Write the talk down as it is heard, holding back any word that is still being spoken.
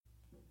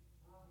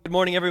Good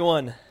morning,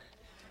 everyone.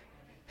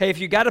 Hey, if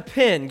you got a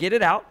pen, get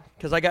it out,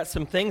 because I got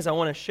some things I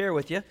want to share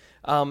with you,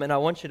 and I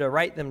want you to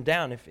write them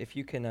down if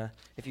you can,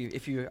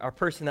 if you are a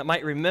person that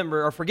might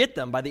remember or forget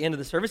them by the end of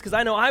the service, because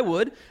I know I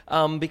would,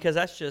 because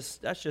that's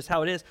just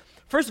how it is.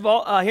 First of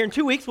all, here in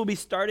 2 weeks we'll be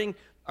starting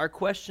our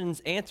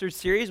questions answers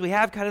series. We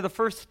have kind of the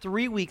first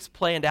 3 weeks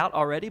planned out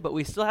already, but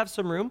we still have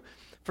some room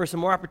for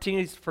some more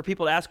opportunities for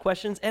people to ask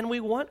questions, and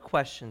we want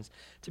questions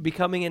to be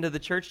coming into the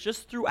church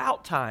just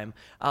throughout time,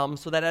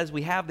 so that as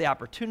we have the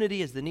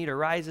opportunity, as the need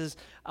arises,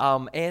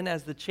 and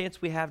as the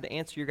chance we have to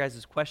answer your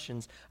guys'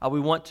 questions,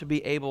 we want to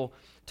be able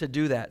to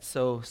do that.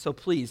 So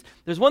please.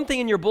 There's one thing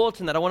in your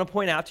bulletin that I want to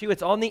point out to you.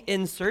 It's on the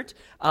insert,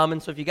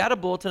 and so if you got a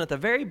bulletin, at the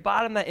very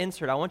bottom of that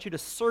insert, I want you to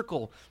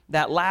circle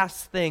that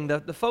last thing.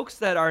 The folks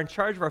that are in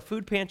charge of our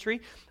food pantry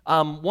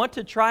want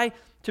to try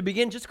to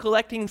begin just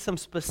collecting some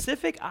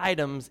specific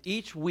items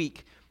each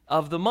week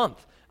of the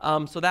month.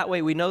 So that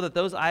way we know that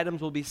those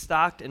items will be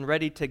stocked and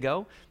ready to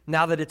go.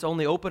 Now that it's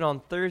only open on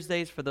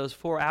Thursdays for those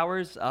 4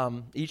 hours,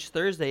 each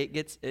Thursday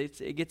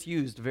it gets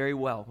used very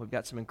well. We've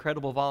got some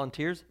incredible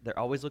volunteers. They're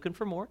always looking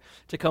for more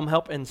to come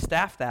help and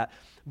staff that.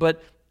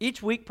 But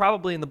each week,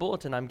 probably in the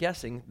bulletin, I'm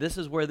guessing, this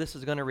is where this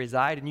is going to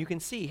reside. And you can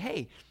see,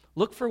 hey,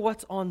 look for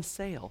what's on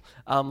sale.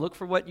 Look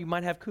for what you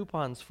might have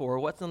coupons for,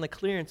 what's on the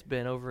clearance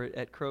bin over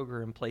at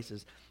Kroger and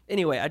places.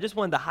 Anyway, I just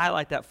wanted to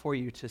highlight that for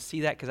you to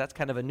see that, because that's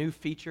kind of a new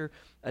feature,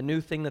 a new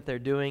thing that they're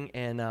doing,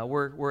 and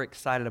we're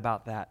excited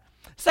about that.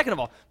 Second of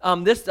all,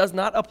 this does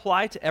not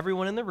apply to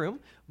everyone in the room,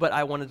 but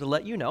I wanted to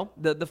let you know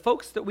the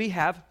folks that we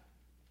have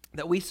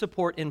that we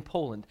support in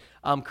Poland.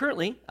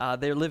 Currently,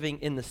 they're living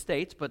in the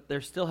States, but they're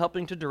still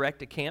helping to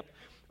direct a camp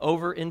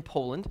over in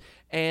Poland,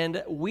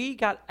 and we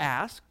got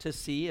asked to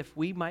see if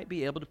we might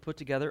be able to put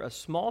together a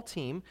small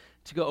team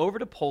to go over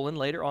to Poland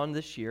later on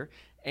this year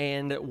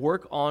and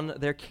work on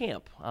their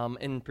camp,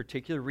 in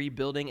particular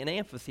rebuilding an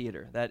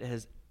amphitheater that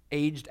has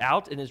aged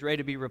out and is ready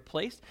to be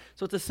replaced.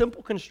 So it's a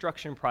simple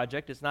construction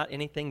project. It's not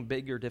anything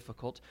big or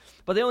difficult,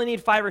 but they only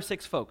need 5 or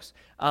 6 folks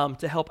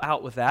to help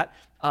out with that,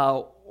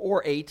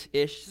 or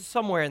 8-ish,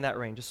 somewhere in that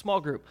range, a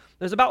small group.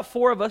 There's about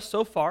 4 of us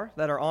so far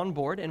that are on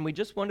board, and we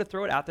just wanted to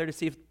throw it out there to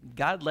see if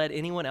God led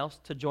anyone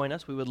else to join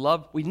us.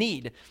 We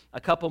need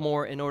a couple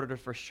more in order to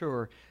for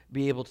sure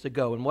be able to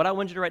go. And what I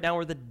wanted you to write down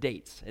were the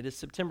dates. It is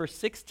September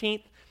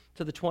 16th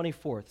to the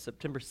 24th,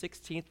 September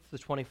 16th to the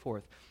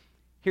 24th.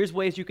 Here's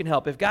ways you can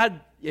help.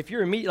 If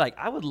you're immediately like,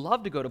 I would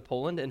love to go to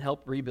Poland and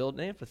help rebuild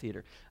an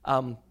amphitheater,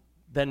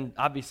 then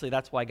obviously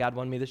that's why God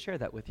wanted me to share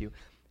that with you.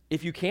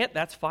 If you can't,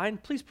 that's fine.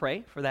 Please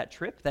pray for that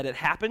trip, that it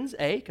happens,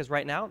 because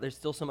right now there's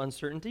still some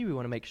uncertainty. We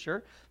want to make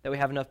sure that we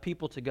have enough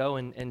people to go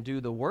and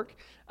do the work.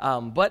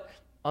 But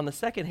on the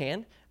second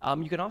hand,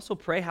 you can also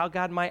pray how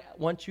God might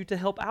want you to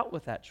help out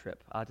with that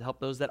trip, to help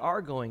those that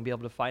are going be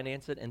able to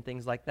finance it and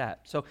things like that.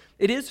 So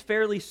it is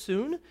fairly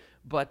soon,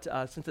 but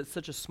since it's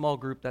such a small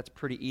group, that's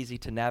pretty easy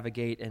to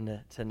navigate and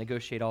to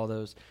negotiate all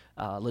those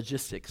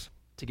logistics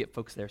to get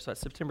folks there. So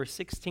it's September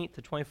 16th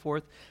to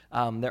 24th.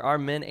 There are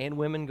men and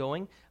women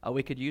going.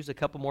 We could use a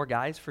couple more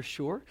guys for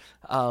sure,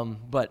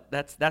 but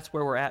that's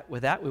where we're at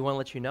with that. We want to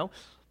let you know.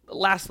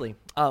 Lastly,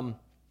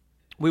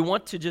 we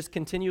want to just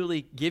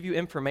continually give you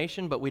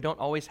information, but we don't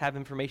always have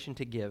information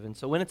to give. And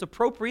so when it's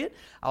appropriate,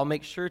 I'll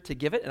make sure to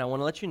give it. And I want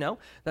to let you know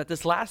that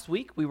this last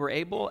week we were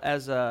able,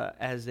 as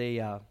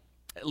a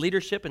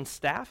leadership and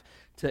staff,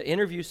 to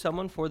interview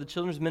someone for the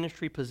children's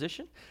ministry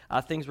position.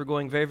 Things were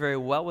going very, very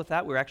well with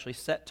that. We're actually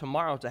set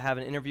tomorrow to have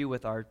an interview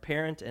with our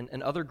parent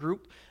and other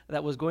group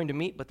that was going to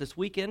meet. But this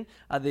weekend,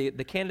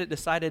 the candidate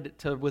decided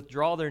to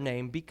withdraw their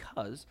name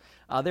because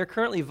they're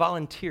currently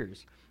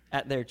volunteers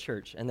at their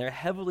church, and they're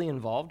heavily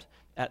involved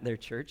at their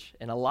church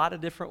in a lot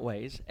of different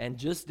ways, and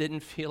just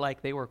didn't feel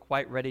like they were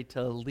quite ready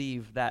to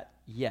leave that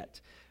yet,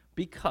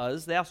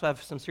 because they also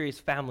have some serious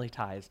family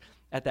ties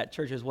at that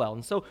church as well.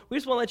 And so we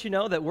just want to let you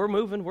know that we're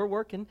moving, we're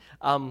working,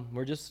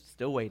 we're just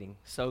still waiting.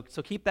 So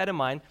keep that in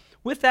mind.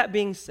 With that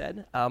being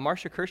said,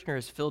 Marcia Kirshner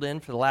has filled in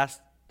for the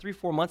last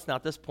 3-4 months now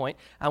at this point,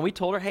 and we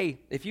told her, hey,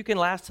 if you can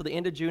last till the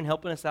end of June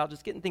helping us out,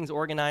 just getting things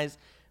organized,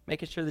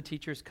 making sure the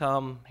teachers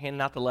come, handing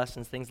out the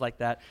lessons, things like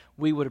that,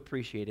 we would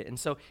appreciate it. And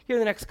so here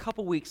in the next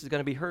couple weeks is going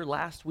to be her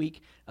last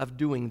week of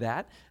doing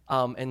that.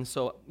 And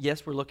so,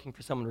 yes, we're looking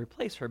for someone to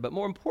replace her, but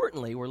more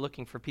importantly, we're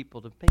looking for people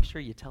to make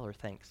sure you tell her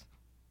thanks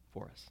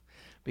for us,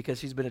 because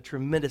she's been a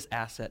tremendous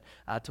asset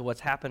to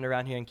what's happened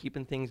around here and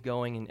keeping things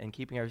going and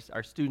keeping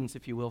our students,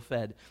 if you will,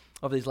 fed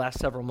over these last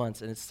several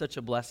months. And it's such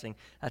a blessing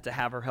to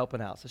have her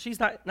helping out. So she's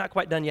not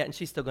quite done yet, and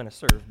she's still going to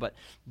serve.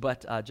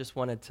 But just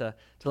wanted to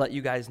let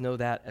you guys know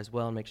that as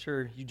well, and make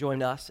sure you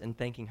join us in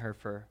thanking her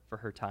for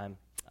her time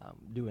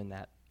doing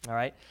that. All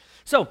right?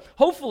 So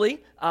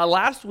hopefully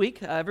last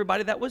week,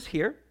 everybody that was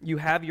here, you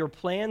have your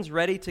plans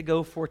ready to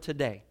go for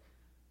today,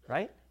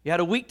 right? You had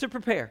a week to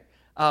prepare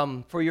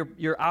for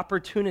your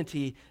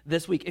opportunity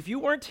this week. If you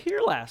weren't here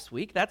last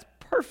week, that's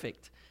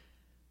perfect.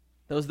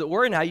 Those that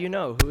were, now you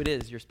know who it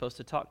is you're supposed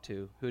to talk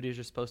to, who it is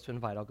you're supposed to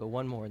invite. I'll go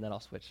one more and then I'll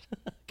switch.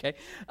 Okay?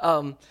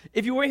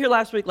 If you weren't here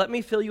last week, let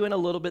me fill you in a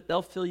little bit.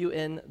 They'll fill you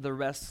in the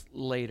rest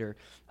later.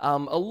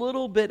 A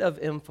little bit of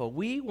info.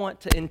 We want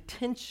to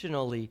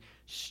intentionally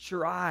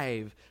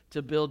strive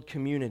to build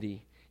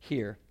community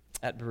here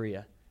at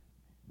Berea.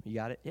 You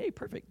got it? Yay,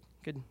 perfect.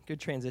 Good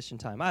transition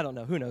time. I don't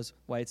know. Who knows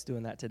why it's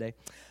doing that today.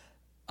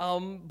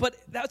 But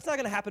that's not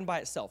going to happen by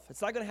itself.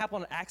 It's not going to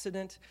happen on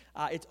accident.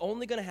 It's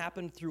only going to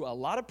happen through a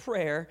lot of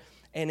prayer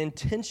and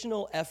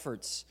intentional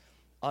efforts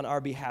on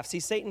our behalf. See,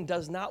 Satan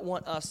does not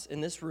want us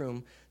in this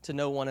room to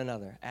know one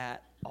another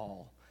at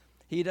all.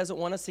 He doesn't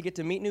want us to get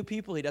to meet new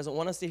people. He doesn't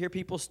want us to hear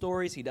people's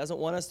stories. He doesn't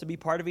want us to be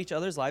part of each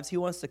other's lives. He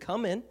wants to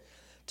come in,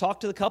 talk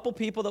to the couple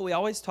people that we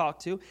always talk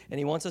to, and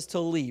he wants us to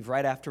leave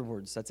right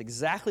afterwards. That's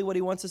exactly what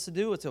he wants us to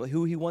do. It's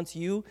who he wants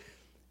you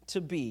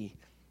to be.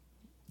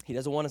 He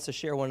doesn't want us to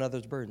share one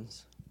another's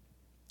burdens.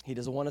 He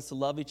doesn't want us to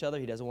love each other.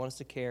 He doesn't want us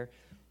to care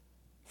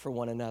for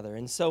one another.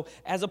 And so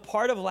as a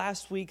part of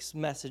last week's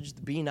message,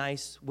 Be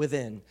Nice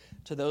Within,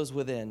 to those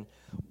within,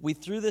 we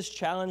threw this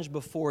challenge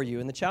before you.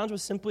 And the challenge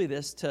was simply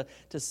this, to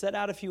set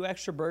out a few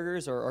extra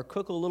burgers or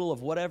cook a little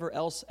of whatever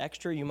else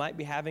extra you might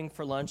be having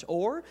for lunch,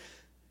 or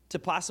to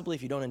possibly,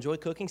 if you don't enjoy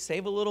cooking,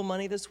 save a little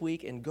money this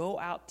week and go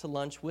out to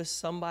lunch with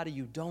somebody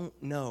you don't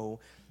know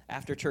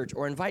after church,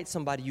 or invite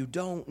somebody you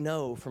don't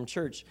know from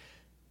church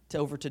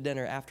over to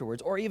dinner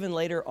afterwards, or even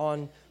later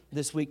on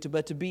this week,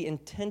 but to be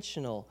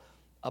intentional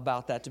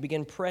about that, to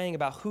begin praying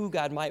about who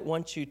God might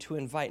want you to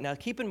invite. Now,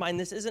 keep in mind,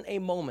 this isn't a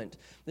moment.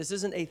 This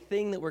isn't a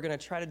thing that we're going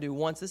to try to do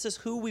once. This is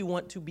who we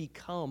want to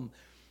become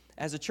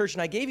as a church.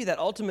 And I gave you that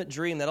ultimate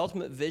dream, that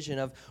ultimate vision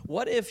of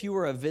what if you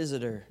were a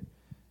visitor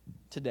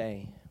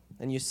today,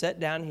 and you sat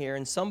down here,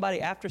 and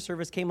somebody after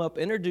service came up,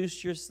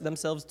 introduced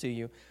themselves to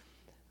you,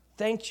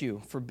 thanked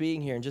you for being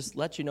here, and just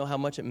let you know how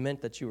much it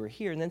meant that you were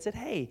here, and then said,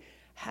 hey,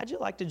 how'd you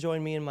like to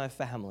join me and my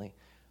family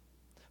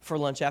for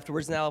lunch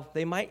afterwards? Now,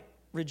 they might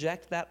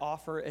reject that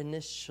offer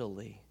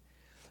initially,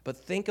 but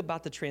think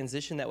about the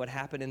transition that would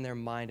happen in their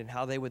mind and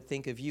how they would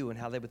think of you and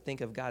how they would think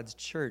of God's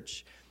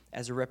church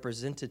as a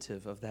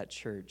representative of that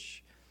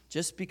church,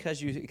 just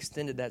because you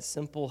extended that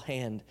simple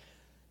hand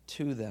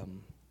to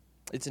them.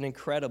 It's an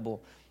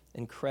incredible,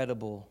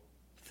 incredible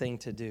thing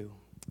to do.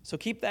 So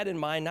keep that in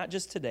mind, not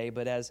just today,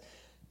 but as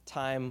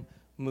time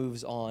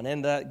moves on.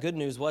 And the good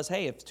news was,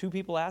 hey, if 2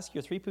 people ask you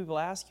or 3 people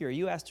ask you, or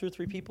you ask 2 or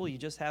 3 people, you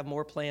just have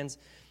more plans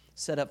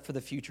set up for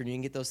the future. And you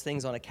can get those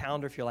things on a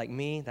calendar if you're like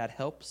me. That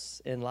helps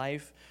in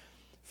life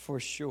for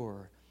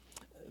sure.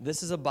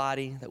 This is a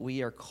body that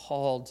we are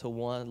called to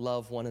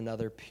love one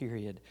another,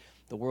 period.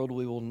 The world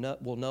will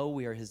know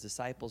we are his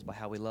disciples by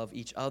how we love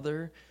each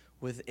other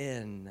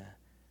within.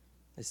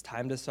 It's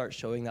time to start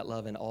showing that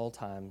love in all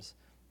times,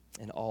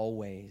 in all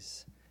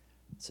ways.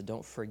 So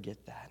don't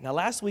forget that. Now,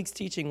 last week's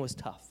teaching was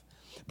tough.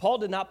 Paul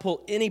did not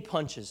pull any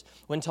punches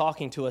when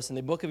talking to us in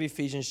the book of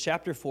Ephesians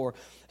chapter 4.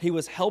 He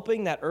was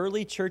helping that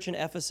early church in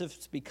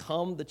Ephesus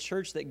become the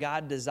church that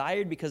God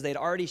desired because they'd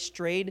already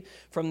strayed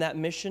from that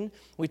mission.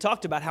 We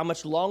talked about how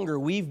much longer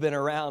we've been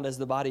around as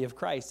the body of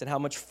Christ and how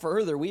much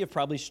further we have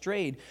probably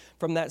strayed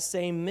from that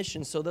same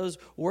mission. So those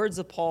words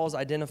of Paul's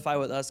identify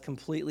with us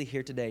completely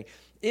here today.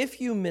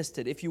 If you missed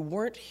it, if you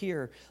weren't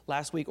here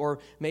last week, or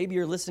maybe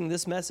you're listening to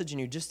this message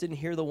and you just didn't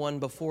hear the one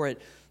before it,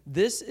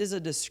 this is a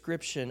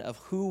description of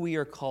who we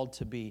are called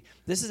to be.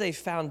 This is a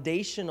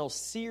foundational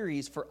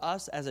series for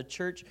us as a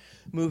church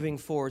moving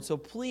forward. So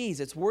please,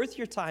 it's worth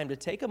your time to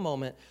take a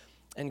moment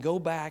and go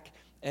back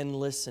and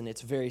listen.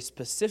 It's very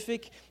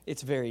specific,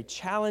 it's very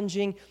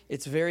challenging,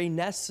 it's very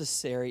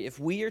necessary if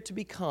we are to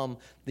become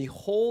the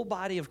whole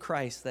body of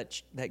Christ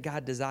that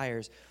God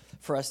desires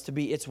for us to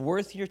be. It's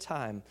worth your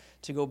time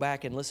to go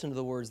back and listen to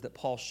the words that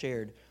Paul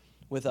shared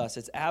with us.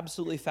 It's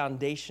absolutely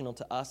foundational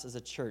to us as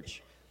a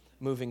church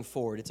moving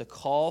forward. It's a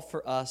call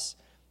for us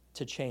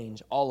to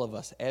change, all of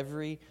us,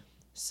 every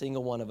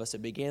single one of us.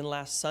 It began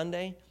last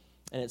Sunday,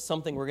 and it's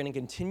something we're going to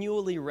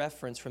continually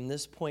reference from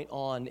this point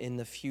on in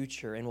the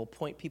future, and we'll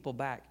point people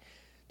back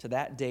to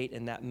that date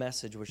and that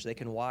message, which they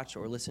can watch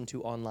or listen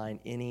to online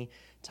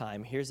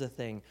anytime. Here's the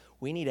thing.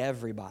 We need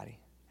everybody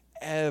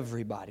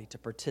to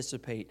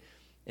participate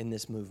in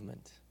this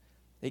movement.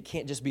 It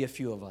can't just be a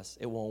few of us.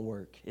 It won't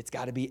work. It's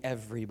got to be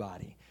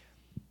everybody,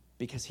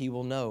 because he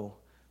will know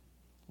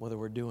whether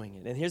we're doing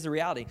it. And here's the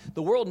reality.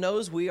 The world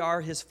knows we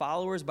are his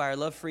followers by our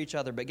love for each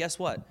other, but guess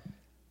what?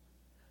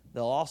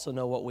 They'll also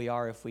know what we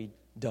are if we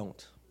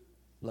don't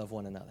love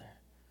one another.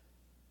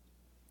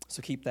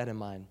 So keep that in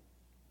mind.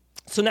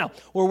 So now,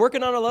 we're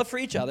working on our love for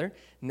each other.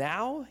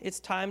 Now it's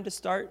time to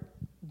start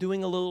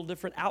doing a little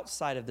different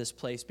outside of this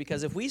place,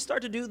 because if we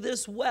start to do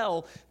this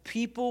well,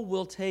 people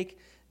will take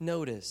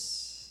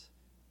notice.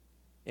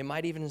 It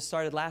might even have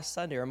started last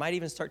Sunday, or it might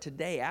even start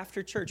today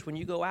after church when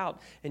you go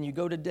out and you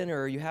go to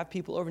dinner, or you have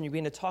people over and you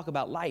begin to talk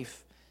about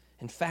life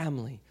and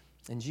family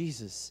and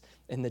Jesus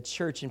and the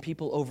church, and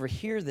people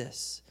overhear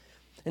this.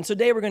 And so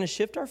today we're going to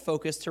shift our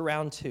focus to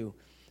round 2.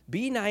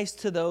 Be nice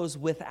to those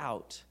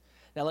without.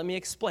 Now, let me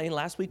explain.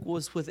 Last week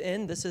was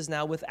within. This is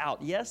now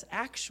without. Yes,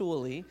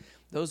 actually,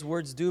 those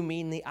words do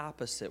mean the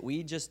opposite.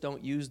 We just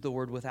don't use the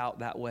word without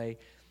that way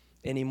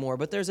anymore.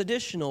 But there's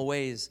additional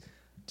ways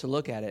to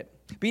look at it.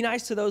 Be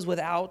nice to those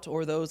without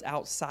or those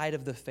outside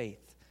of the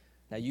faith.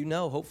 Now, you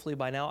know, hopefully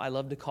by now, I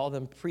love to call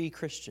them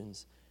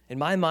pre-Christians. In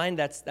my mind,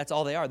 that's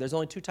all they are. There's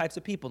only two types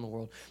of people in the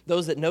world.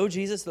 Those that know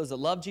Jesus, those that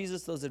love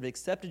Jesus, those that have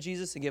accepted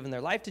Jesus and given their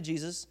life to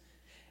Jesus,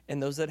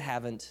 and those that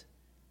haven't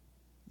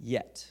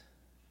yet.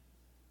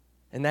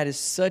 And that is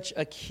such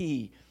a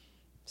key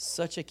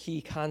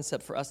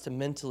concept for us to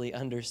mentally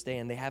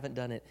understand. They haven't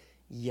done it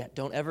yet.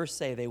 Don't ever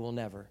say they will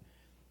never,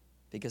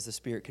 because the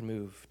Spirit can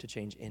move to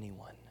change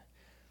anyone.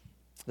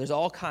 There's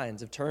all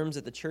kinds of terms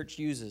that the church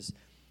uses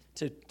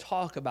to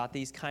talk about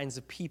these kinds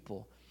of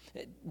people.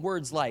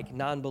 Words like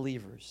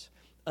non-believers,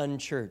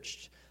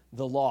 unchurched,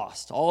 the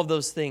lost, all of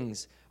those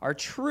things are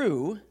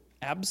true,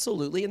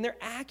 absolutely, and they're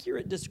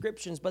accurate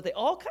descriptions, but they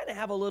all kind of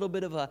have a little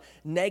bit of a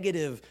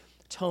negative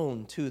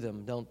tone to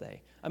them, don't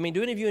they? I mean,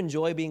 do any of you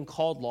enjoy being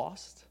called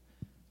lost?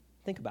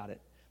 Think about it.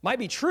 Might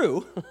be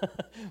true,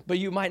 but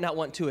you might not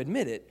want to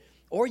admit it,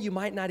 or you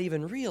might not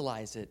even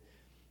realize it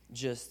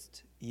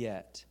just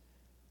yet.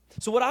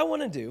 So what I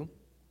want to do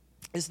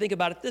is think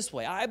about it this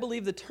way. I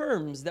believe the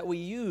terms that we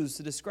use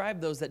to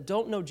describe those that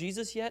don't know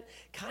Jesus yet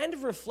kind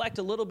of reflect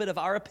a little bit of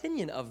our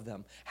opinion of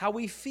them, how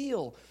we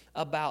feel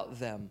about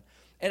them.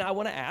 And I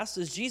want to ask,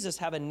 does Jesus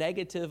have a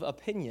negative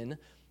opinion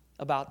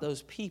about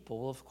those people?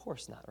 Well, of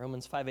course not.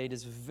 Romans 5:8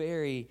 is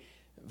very,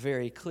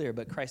 very clear,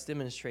 but Christ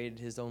demonstrated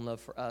his own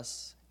love for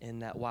us in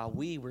that while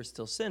we were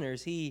still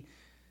sinners, he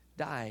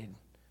died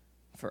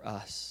for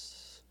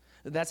us.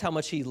 That's how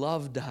much he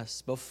loved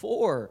us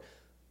before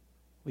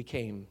we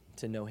came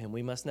to know him.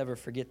 We must never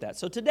forget that.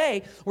 So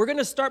today, we're going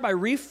to start by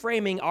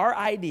reframing our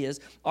ideas,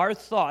 our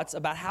thoughts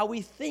about how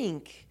we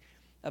think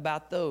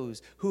about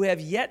those who have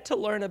yet to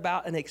learn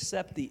about and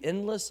accept the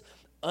endless,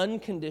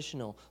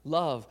 unconditional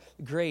love,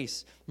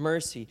 grace,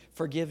 mercy,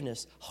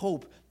 forgiveness,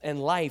 hope,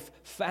 and life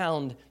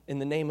found in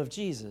the name of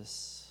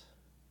Jesus.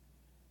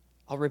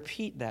 I'll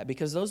repeat that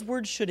because those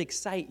words should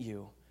excite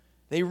you.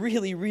 They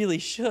really, really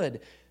should.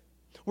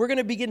 We're going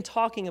to begin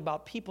talking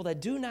about people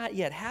that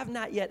have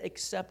not yet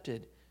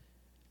accepted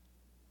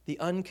the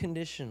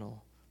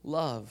unconditional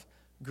love,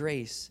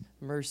 grace,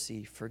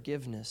 mercy,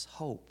 forgiveness,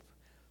 hope,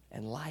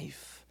 and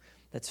life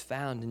that's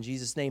found in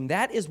Jesus' name.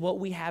 That is what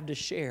we have to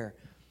share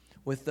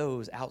with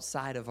those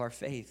outside of our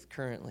faith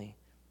currently.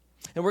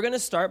 And we're going to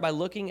start by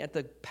looking at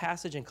the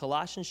passage in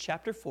Colossians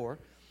chapter 4,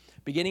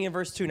 beginning in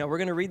verse 2. Now, we're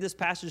going to read this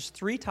passage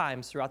 3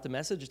 times throughout the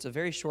message. It's a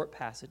very short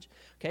passage.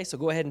 Okay, so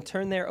go ahead and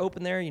turn there,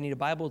 open there. You need a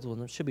Bible.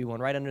 There should be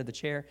one right under the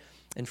chair.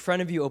 In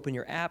front of you, open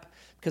your app,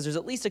 because there's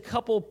at least a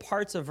couple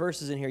parts of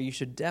verses in here you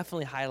should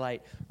definitely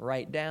highlight,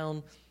 write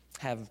down,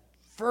 have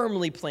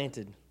firmly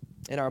planted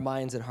in our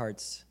minds and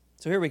hearts.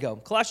 So here we go.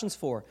 Colossians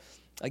 4,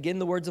 again,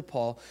 the words of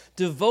Paul.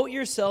 Devote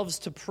yourselves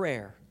to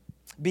prayer,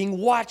 being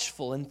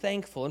watchful and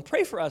thankful, and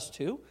pray for us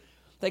too,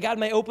 that God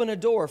may open a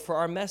door for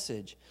our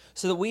message,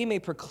 so that we may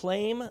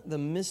proclaim the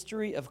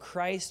mystery of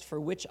Christ for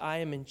which I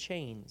am in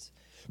chains.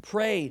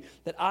 Pray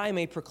that I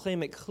may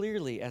proclaim it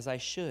clearly as I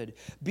should.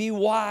 Be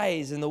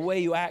wise in the way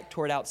you act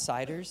toward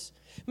outsiders.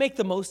 Make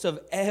the most of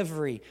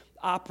every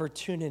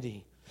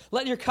opportunity.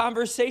 Let your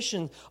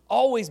conversation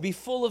always be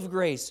full of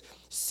grace,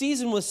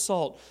 seasoned with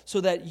salt,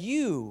 so that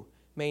you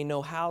may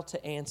know how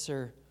to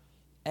answer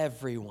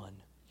everyone.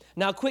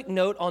 Now, a quick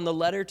note on the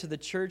letter to the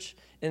church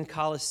in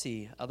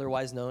Colossae,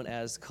 otherwise known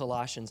as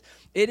Colossians.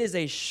 It is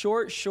a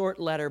short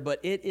letter, but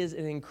it is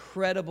an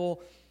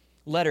incredible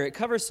letter. It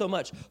covers so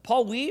much.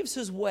 Paul weaves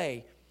his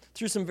way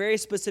through some very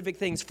specific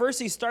things. First,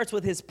 he starts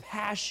with his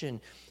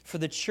passion for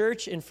the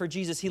church and for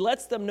Jesus. He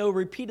lets them know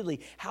repeatedly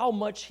how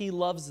much he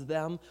loves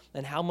them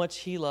and how much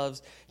he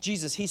loves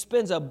Jesus. He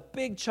spends a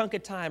big chunk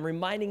of time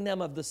reminding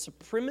them of the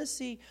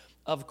supremacy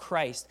of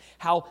Christ,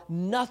 how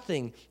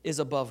nothing is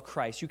above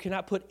Christ. You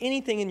cannot put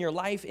anything in your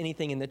life,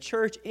 anything in the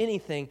church,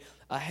 anything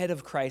ahead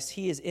of Christ.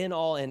 He is in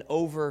all and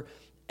over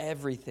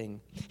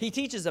everything. He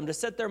teaches them to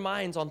set their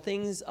minds on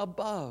things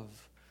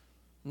above,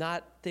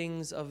 not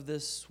things of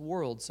this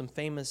world. Some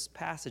famous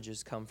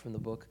passages come from the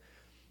book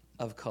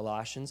of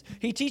Colossians.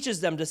 He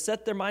teaches them to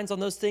set their minds on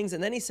those things,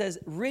 and then he says,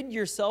 rid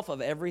yourself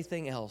of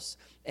everything else: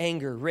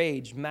 anger,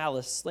 rage,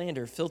 malice,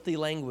 slander, filthy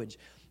language.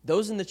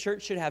 Those in the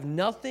church should have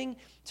nothing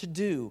to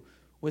do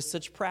with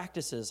such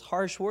practices.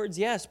 Harsh words,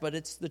 yes, but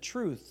it's the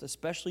truth,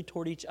 especially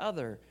toward each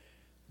other.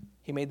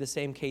 He made the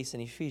same case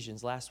in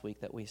Ephesians last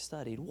week that we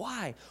studied.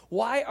 Why?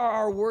 Why are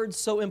our words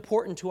so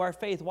important to our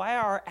faith? Why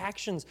are our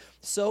actions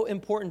so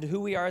important to who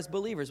we are as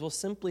believers? Well,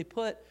 simply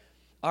put,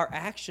 our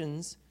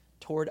actions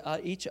toward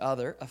each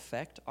other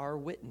affect our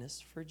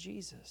witness for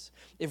Jesus.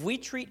 If we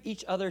treat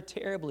each other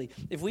terribly,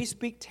 if we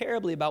speak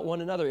terribly about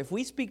one another, if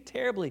we speak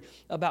terribly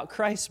about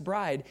Christ's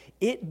bride,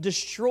 it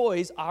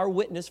destroys our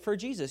witness for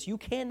Jesus. You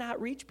cannot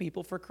reach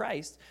people for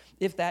Christ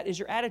if that is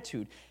your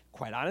attitude.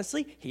 Quite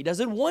honestly, he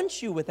doesn't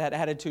want you with that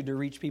attitude to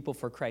reach people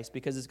for Christ,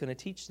 because it's going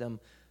to teach them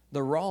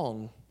the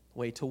wrong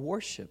way to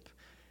worship,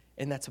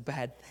 and that's a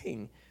bad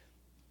thing.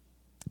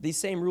 These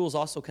same rules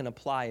also can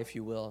apply, if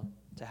you will,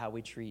 to how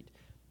we treat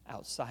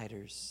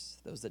outsiders,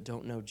 those that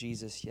don't know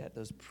Jesus yet,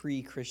 those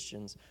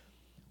pre-Christians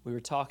we were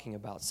talking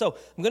about. So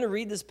I'm going to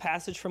read this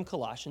passage from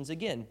Colossians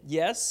again.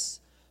 Yes,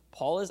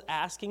 Paul is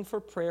asking for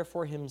prayer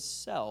for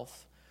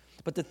himself,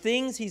 but the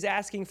things he's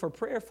asking for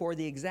prayer for are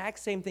the exact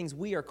same things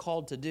we are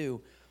called to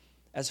do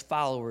as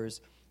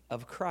followers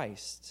of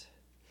Christ.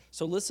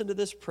 So listen to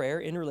this prayer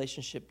in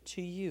relationship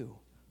to you.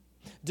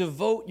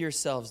 Devote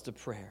yourselves to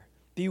prayer.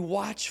 Be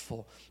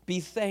watchful, be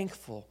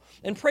thankful,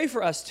 and pray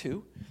for us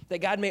too, that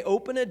God may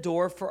open a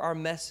door for our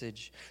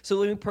message, so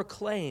that we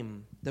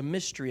proclaim the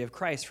mystery of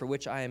Christ for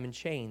which I am in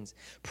chains.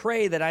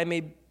 Pray that I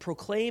may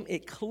proclaim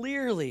it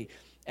clearly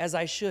as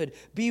I should.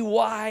 Be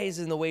wise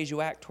in the ways you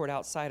act toward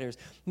outsiders.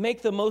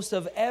 Make the most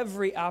of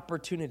every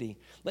opportunity.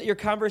 Let your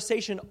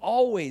conversation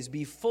always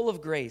be full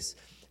of grace,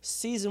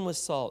 seasoned with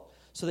salt,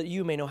 so that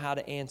you may know how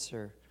to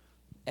answer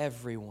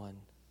everyone.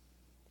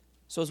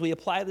 So as we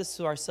apply this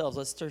to ourselves,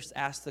 let's just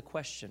ask the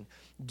question,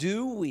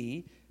 do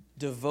we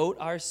devote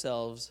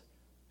ourselves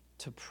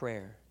to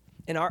prayer?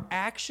 In our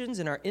actions,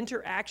 in our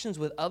interactions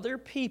with other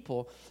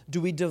people, do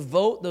we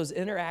devote those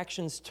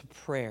interactions to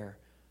prayer?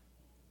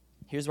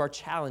 Here's our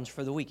challenge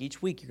for the week.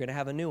 Each week you're going to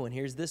have a new one.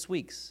 Here's this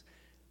week's.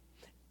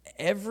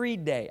 Every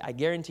day, I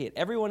guarantee it,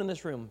 everyone in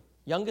this room,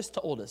 youngest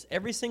to oldest,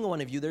 every single one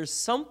of you, there's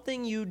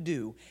something you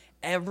do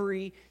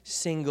every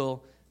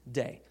single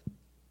day.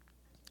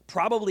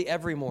 Probably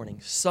every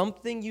morning.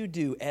 Something you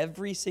do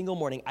every single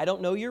morning. I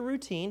don't know your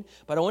routine,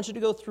 but I want you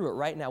to go through it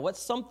right now.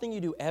 What's something you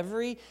do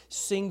every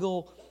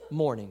single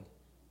morning?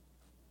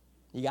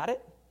 You got it?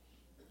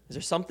 Is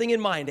there something in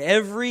mind?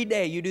 Every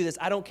day you do this.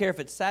 I don't care if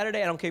it's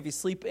Saturday. I don't care if you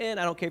sleep in.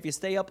 I don't care if you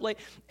stay up late.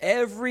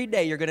 Every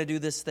day you're going to do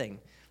this thing.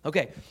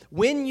 Okay,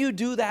 when you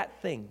do that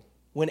thing,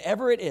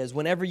 whenever it is,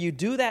 whenever you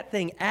do that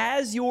thing,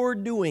 as you're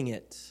doing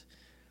it,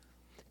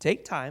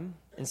 take time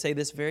and say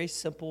this very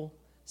simple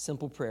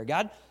prayer.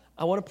 God,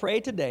 I want to pray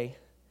today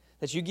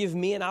that you give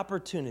me an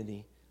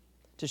opportunity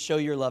to show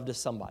your love to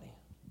somebody.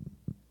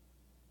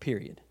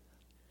 Period.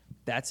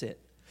 That's it.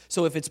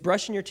 So if it's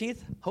brushing your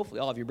teeth, hopefully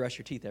all of you brush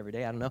your teeth every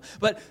day, I don't know.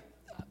 But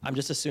I'm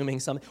just assuming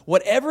something.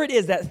 Whatever it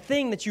is, that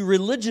thing that you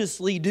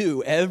religiously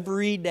do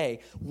every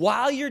day,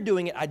 while you're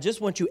doing it, I just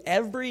want you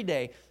every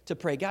day to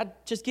pray, God,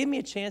 just give me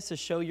a chance to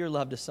show your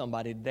love to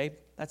somebody today.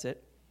 That's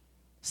it.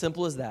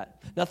 Simple as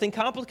that. Nothing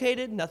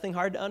complicated, nothing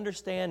hard to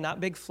understand, not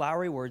big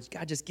flowery words.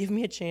 God, just give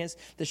me a chance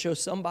to show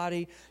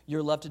somebody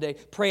your love today.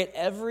 Pray it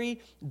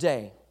every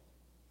day.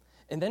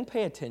 And then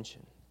pay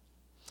attention.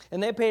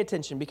 And then pay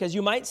attention because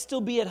you might still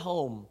be at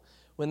home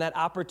when that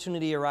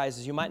opportunity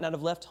arises. You might not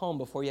have left home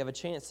before you have a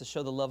chance to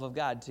show the love of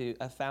God to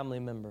a family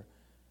member,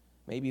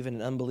 maybe even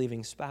an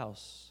unbelieving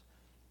spouse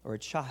or a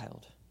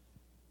child.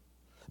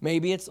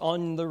 Maybe it's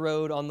on the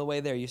road on the way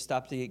there. You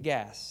stop to get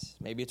gas.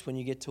 Maybe it's when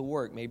you get to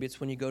work. Maybe it's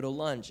when you go to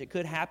lunch. It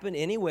could happen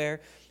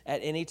anywhere at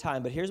any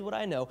time. But here's what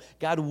I know.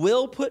 God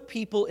will put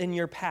people in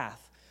your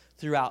path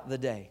throughout the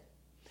day.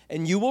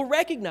 And you will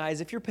recognize,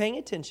 if you're paying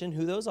attention,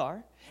 who those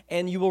are.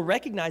 And you will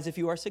recognize if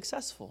you are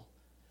successful.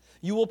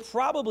 You will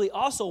probably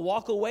also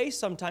walk away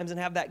sometimes and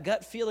have that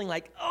gut feeling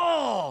like,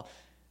 oh,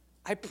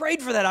 I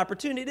prayed for that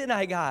opportunity, didn't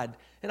I, God?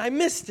 And I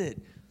missed it.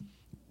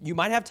 You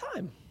might have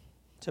time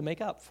to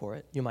make up for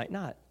it. You might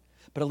not.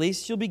 But at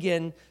least you'll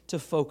begin to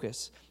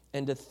focus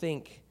and to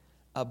think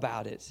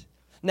about it.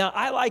 Now,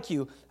 I, like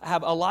you,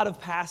 have a lot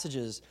of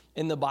passages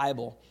in the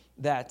Bible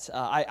that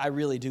I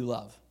really do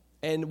love.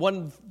 And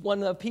one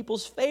of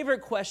people's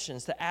favorite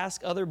questions to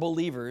ask other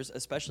believers,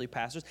 especially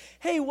pastors,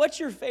 hey, what's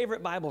your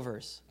favorite Bible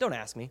verse? Don't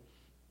ask me.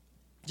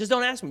 Just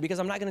don't ask me because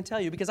I'm not going to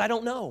tell you because I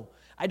don't know.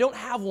 I don't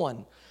have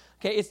one.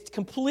 Okay, it's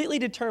completely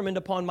determined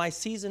upon my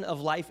season of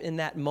life in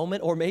that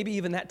moment or maybe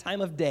even that time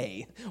of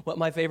day, what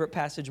my favorite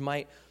passage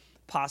might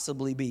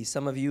possibly be.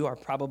 Some of you are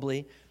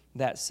probably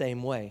that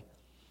same way.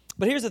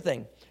 But here's the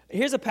thing.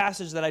 Here's a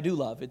passage that I do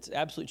love. It's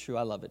absolutely true.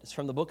 I love it. It's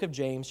from the book of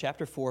James,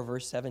 chapter 4,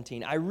 verse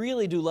 17. I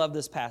really do love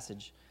this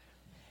passage.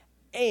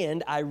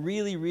 And I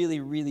really, really,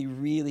 really,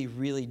 really,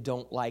 really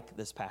don't like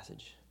this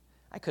passage.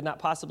 I could not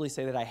possibly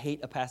say that I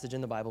hate a passage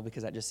in the Bible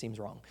because that just seems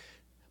wrong.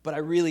 But I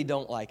really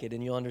don't like it,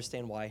 and you'll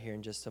understand why here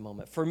in just a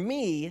moment. For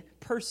me,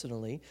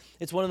 personally,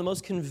 it's one of the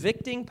most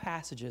convicting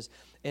passages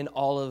in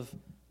all of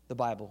the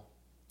Bible.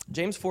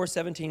 James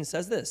 4:17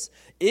 says this,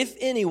 if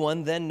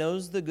anyone then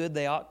knows the good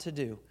they ought to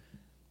do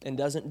and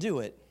doesn't do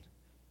it,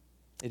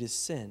 it is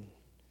sin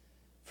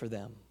for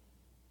them.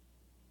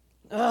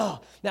 Oh,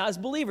 now as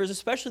believers,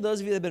 especially those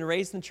of you that have been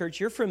raised in the church,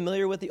 you're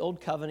familiar with the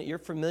Old Covenant, you're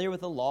familiar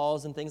with the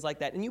laws and things like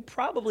that, and you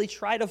probably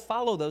try to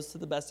follow those to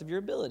the best of your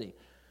ability.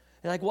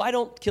 You're like, well, I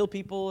don't kill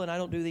people and I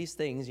don't do these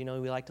things. You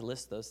know, we like to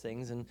list those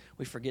things and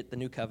we forget the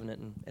new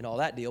covenant and all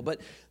that deal.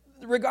 But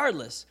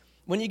regardless,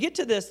 when you get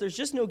to this, there's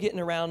just no getting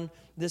around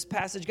this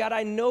passage. God,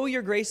 I know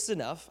your grace is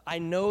enough. I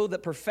know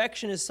that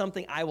perfection is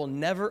something I will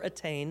never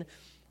attain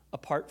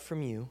apart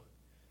from you.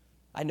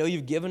 I know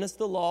you've given us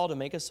the law to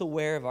make us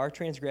aware of our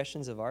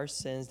transgressions, of our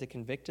sins, to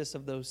convict us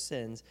of those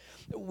sins.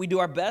 We do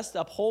our best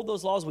to uphold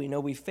those laws. We know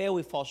we fail,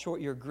 we fall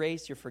short. Your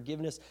grace, your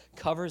forgiveness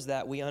covers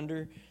that. We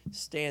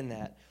understand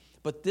that.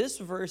 But this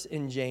verse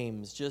in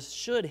James just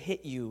should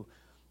hit you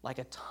like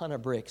a ton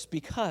of bricks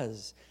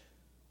because,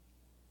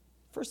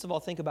 first of all,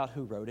 think about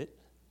who wrote it.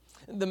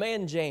 The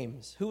man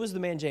James. Who was the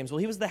man James? Well,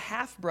 he was the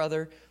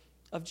half-brother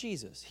of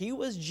Jesus. He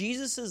was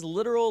Jesus'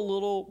 literal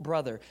little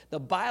brother, the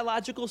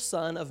biological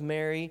son of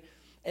Mary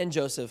and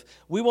Joseph.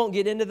 We won't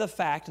get into the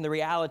fact and the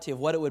reality of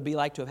what it would be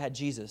like to have had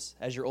Jesus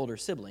as your older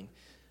sibling,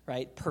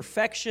 right?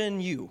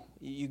 Perfection, you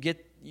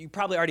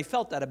probably already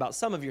felt that about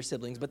some of your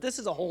siblings, but this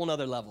is a whole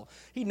nother level.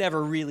 He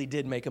never really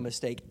did make a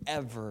mistake,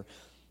 ever.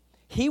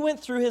 He went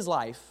through his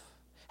life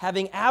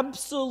having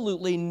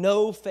absolutely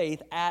no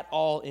faith at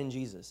all in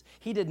Jesus.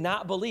 He did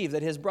not believe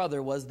that his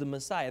brother was the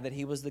Messiah, that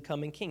he was the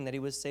coming king, that he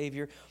was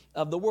Savior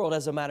of the world.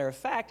 As a matter of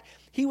fact,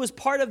 he was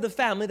part of the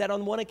family that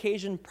on one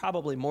occasion,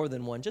 probably more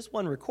than one, just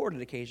one recorded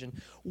occasion,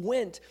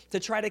 went to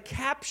try to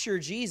capture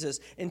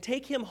Jesus and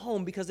take him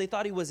home because they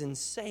thought he was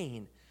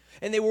insane.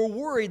 And they were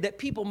worried that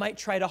people might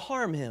try to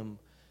harm him.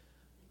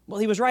 Well,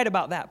 he was right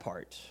about that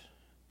part.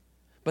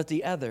 But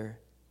the other,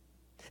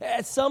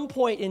 at some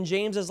point in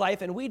James's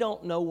life, and we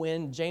don't know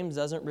when, James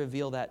doesn't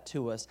reveal that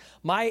to us.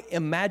 My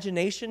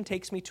imagination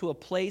takes me to a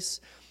place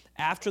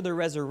after the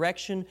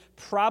resurrection,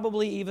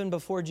 probably even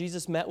before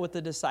Jesus met with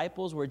the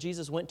disciples, where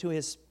Jesus went to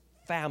his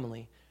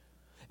family,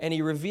 and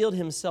he revealed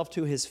himself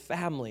to his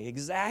family,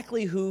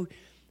 exactly who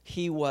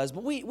he was.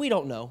 But we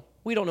don't know.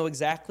 We don't know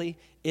exactly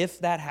if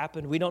that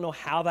happened. We don't know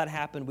how that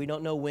happened. We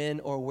don't know when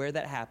or where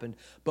that happened.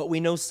 But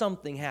we know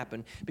something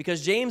happened.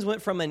 Because James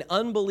went from an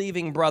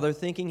unbelieving brother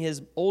thinking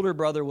his older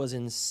brother was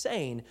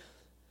insane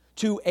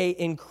to an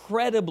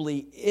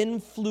incredibly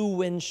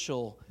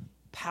influential,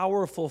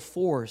 powerful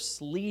force,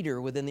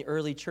 leader within the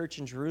early church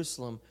in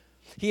Jerusalem.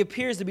 He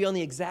appears to be on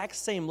the exact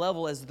same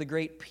level as the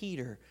great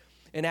Peter.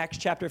 In Acts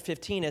chapter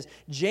 15, as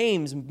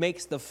James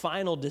makes the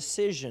final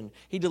decision,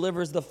 he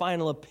delivers the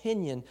final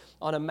opinion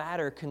on a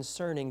matter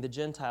concerning the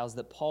Gentiles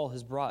that Paul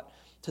has brought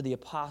to the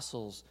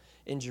apostles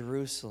in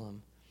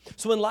Jerusalem.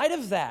 So in light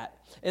of that,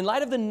 in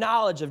light of the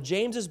knowledge of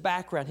James's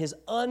background, his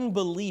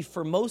unbelief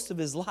for most of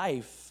his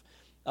life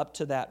up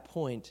to that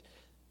point,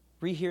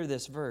 rehear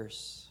this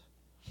verse.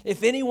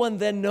 If anyone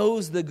then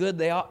knows the good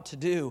they ought to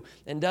do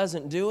and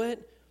doesn't do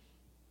it,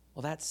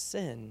 well, that's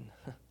sin.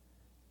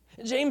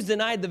 James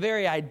denied the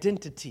very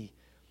identity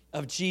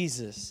of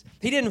Jesus.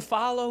 He didn't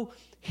follow,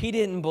 he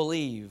didn't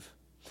believe.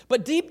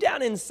 But deep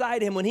down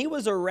inside him, when he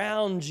was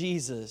around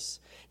Jesus,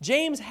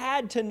 James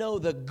had to know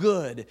the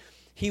good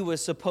he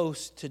was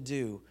supposed to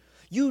do.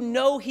 You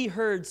know he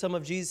heard some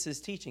of Jesus'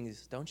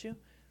 teachings, don't you?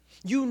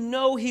 You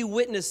know he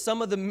witnessed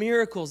some of the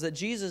miracles that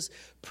Jesus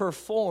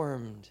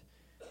performed,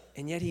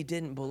 and yet he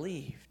didn't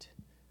believe.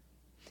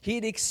 He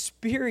had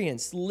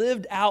experienced,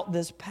 lived out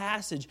this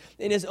passage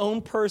in his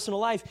own personal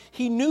life.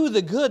 He knew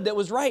the good that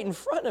was right in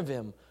front of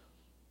him,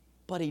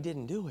 but he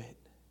didn't do it.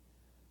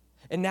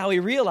 And now he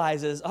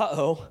realizes,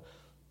 that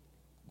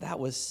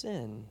was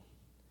sin.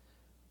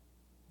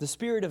 The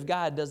Spirit of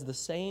God does the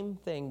same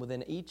thing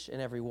within each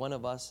and every one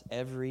of us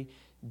every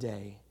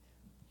day.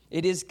 He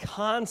is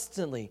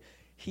constantly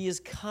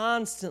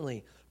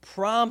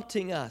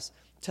prompting us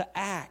to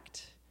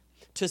act,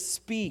 to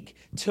speak,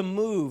 to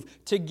move,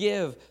 to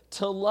give,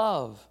 to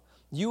love.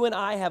 You and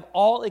I have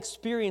all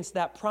experienced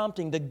that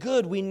prompting, the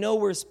good we know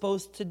we're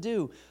supposed to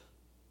do.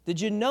 Did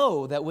you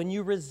know that when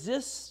you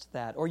resist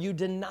that or you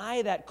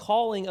deny that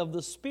calling of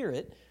the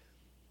Spirit,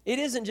 it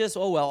isn't just,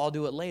 I'll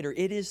do it later.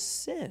 It is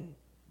sin.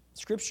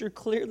 Scripture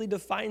clearly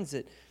defines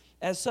it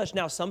as such.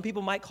 Now, some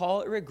people might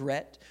call it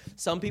regret.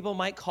 Some people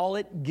might call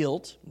it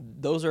guilt.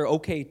 Those are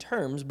okay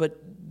terms, but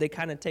they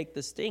kind of take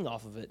the sting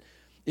off of it.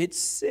 It's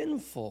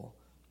sinful.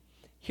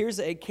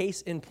 Here's a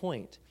case in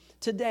point.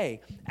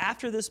 Today,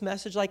 after this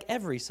message, like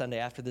every Sunday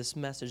after this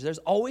message, there's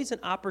always an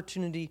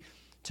opportunity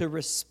to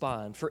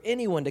respond, for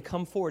anyone to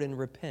come forward and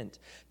repent,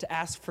 to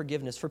ask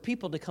forgiveness, for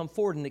people to come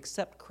forward and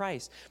accept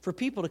Christ, for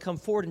people to come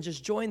forward and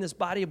just join this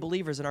body of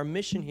believers in our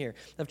mission here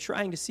of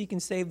trying to seek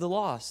and save the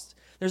lost.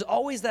 There's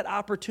always that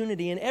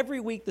opportunity, and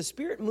every week the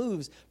Spirit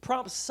moves,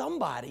 prompts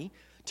somebody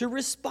to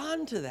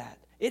respond to that.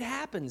 It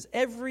happens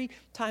every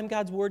time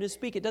God's word is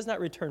spoken. It does not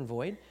return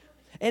void.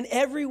 And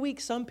every week,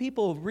 some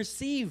people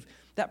receive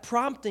that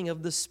prompting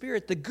of the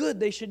Spirit, the good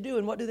they should do.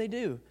 And what do?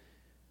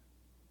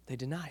 They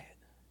deny it.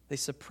 They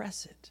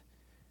suppress it.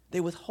 They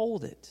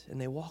withhold it,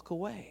 and they walk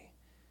away.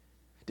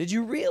 Did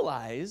you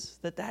realize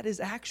that that is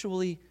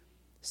actually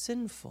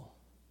sinful?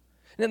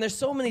 And then there's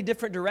so many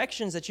different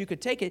directions that you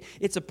could take it.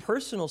 It's a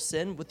personal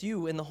sin with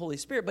you and the Holy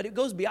Spirit, but it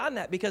goes beyond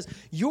that because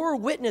your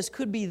witness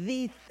could be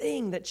the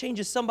thing that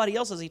changes somebody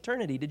else's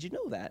eternity. Did you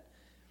know that?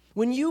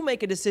 When you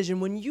make a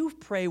decision, when you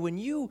pray, when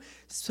you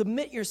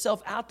submit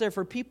yourself out there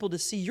for people to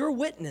see your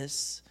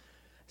witness,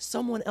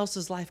 someone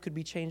else's life could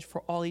be changed for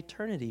all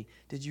eternity.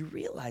 Did you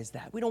realize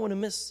that? We don't want to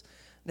miss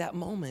that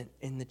moment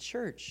in the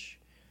church.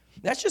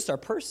 That's just our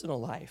personal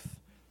life.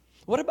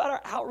 What about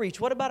our outreach?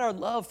 What about our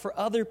love for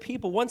other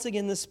people? Once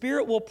again, the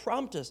Spirit will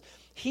prompt us.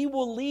 He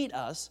will lead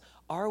us.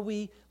 Are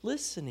we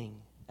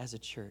listening as a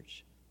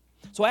church?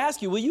 So I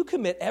ask you, will you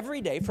commit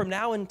every day from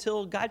now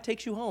until God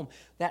takes you home?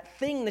 That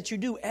thing that you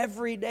do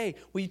every day,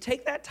 will you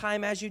take that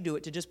time as you do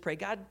it to just pray,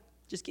 God,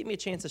 just give me a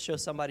chance to show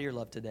somebody your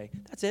love today?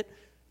 That's it.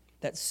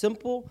 That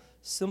simple,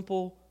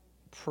 simple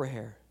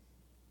prayer.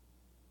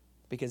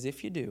 Because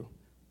if you do,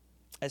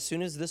 as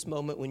soon as this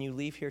moment when you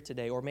leave here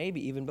today, or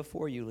maybe even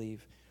before you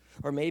leave,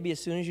 or maybe as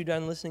soon as you're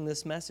done listening to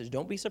this message,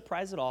 don't be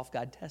surprised at all if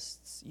God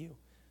tests you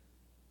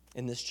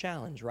in this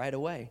challenge right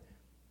away.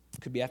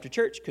 Could be after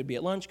church, could be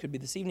at lunch, could be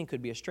this evening,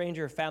 could be a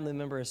stranger, a family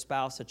member, a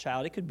spouse, a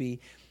child. It could be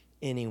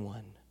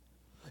anyone.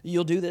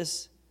 You'll do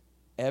this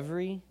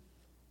every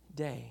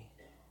day,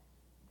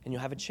 and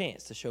you'll have a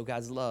chance to show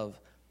God's love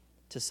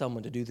to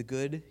someone, to do the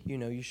good you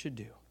know you should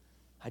do.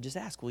 I just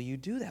ask, will you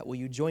do that? Will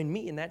you join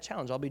me in that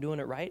challenge? I'll be doing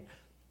it right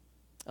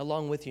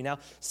along with you. Now,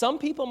 some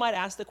people might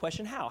ask the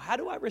question, how? How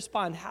do I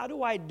respond? How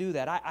do I do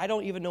that? I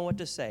don't even know what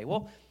to say.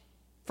 Well,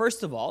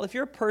 first of all, if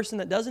you're a person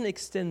that doesn't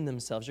extend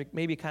themselves, you're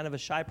maybe kind of a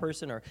shy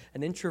person or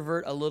an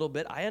introvert a little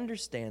bit, I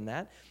understand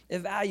that.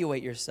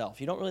 Evaluate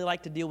yourself. You don't really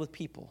like to deal with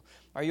people.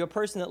 Are you a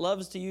person that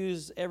loves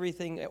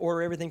to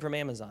order everything from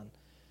Amazon?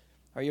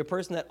 Are you a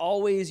person that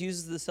always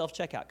uses the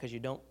self-checkout because you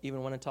don't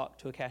even want to talk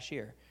to a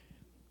cashier?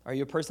 Are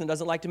you a person that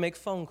doesn't like to make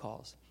phone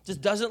calls?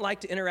 Just doesn't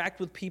like to interact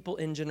with people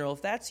in general?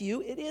 If that's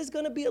you, it is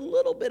going to be a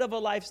little bit of a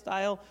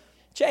lifestyle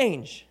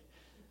change.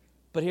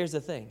 But here's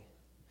the thing.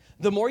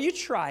 The more you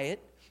try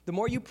it, the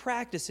more you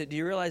practice it, do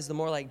you realize the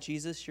more like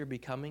Jesus you're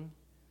becoming?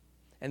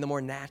 And the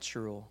more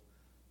natural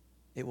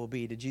it will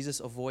be. Did Jesus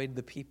avoid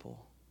the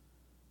people?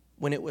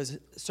 When it was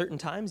certain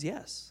times,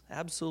 yes,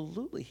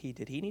 absolutely he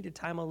did. He needed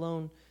time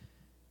alone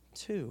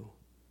too.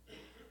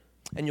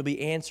 And you'll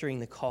be answering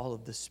the call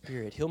of the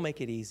Spirit. He'll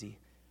make it easy.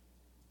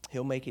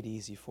 He'll make it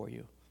easy for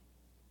you.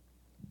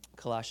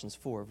 Colossians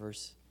 4,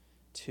 verse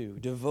 2.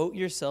 Devote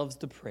yourselves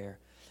to prayer,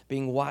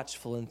 being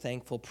watchful and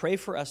thankful. Pray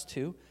for us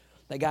too,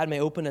 that God may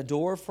open a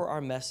door for our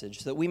message,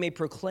 so that we may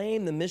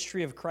proclaim the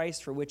mystery of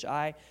Christ for which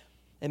I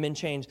am in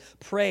chains.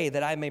 Pray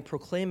that I may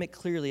proclaim it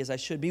clearly as I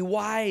should. Be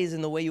wise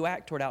in the way you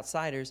act toward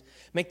outsiders.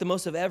 Make the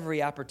most of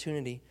every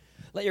opportunity.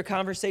 Let your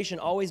conversation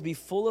always be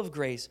full of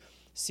grace,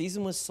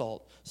 seasoned with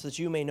salt, so that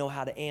you may know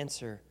how to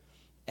answer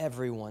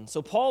everyone.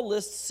 So Paul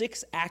lists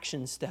 6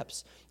 action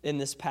steps in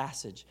this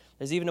passage.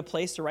 There's even a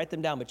place to write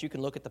them down, but you can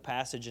look at the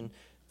passage and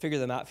figure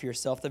them out for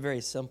yourself. They're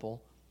very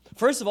simple.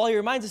 First of all, he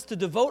reminds us to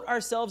devote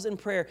ourselves in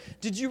prayer.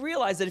 Did you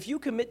realize that if you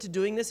commit to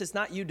doing this, it's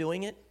not you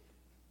doing it?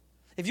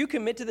 If you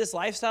commit to this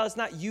lifestyle, it's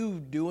not you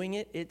doing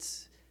it.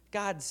 It's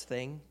God's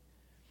thing.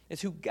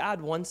 It's who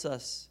God wants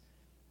us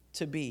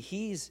to be.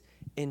 He's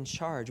in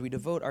charge. We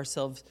devote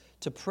ourselves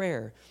to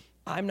prayer.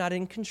 I'm not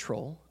in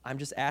control. I'm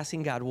just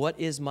asking God, what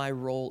is my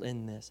role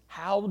in this?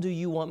 How do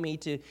you want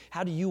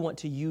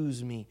to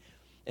use me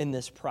in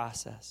this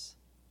process?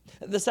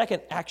 The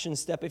second action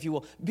step, if you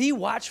will, be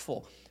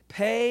watchful.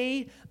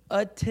 Pay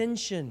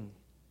attention.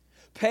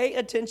 Pay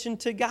attention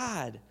to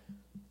God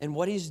and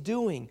what he's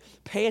doing.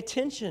 Pay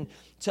attention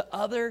to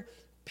other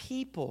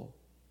people.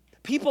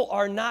 People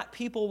are not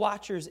people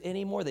watchers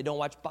anymore. They don't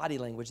watch body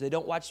language. They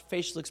don't watch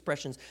facial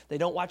expressions. They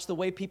don't watch the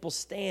way people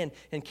stand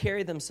and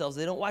carry themselves.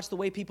 They don't watch the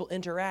way people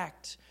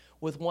interact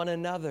with one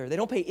another. They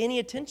don't pay any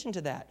attention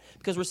to that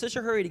because we're such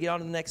a hurry to get on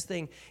to the next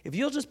thing. If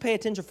you'll just pay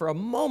attention for a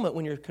moment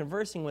when you're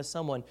conversing with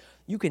someone,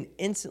 you can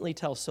instantly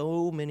tell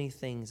so many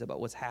things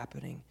about what's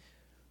happening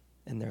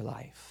in their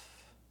life.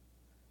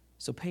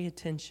 So pay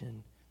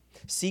attention.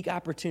 Seek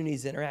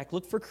opportunities to interact.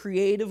 Look for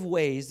creative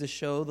ways to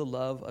show the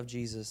love of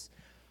Jesus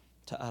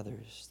to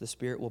others. The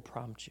Spirit will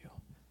prompt you.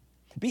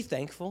 Be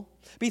thankful.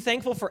 Be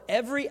thankful for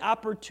every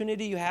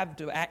opportunity you have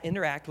to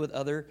interact with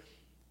other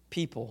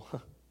people.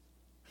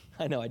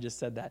 I know I just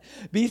said that.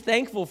 Be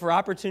thankful for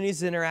opportunities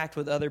to interact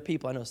with other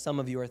people. I know some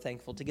of you are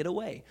thankful to get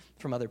away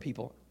from other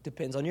people.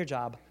 Depends on your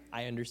job.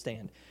 I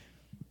understand.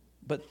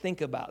 But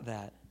think about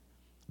that.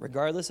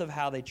 Regardless of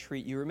how they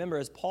treat you. Remember,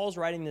 as Paul's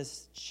writing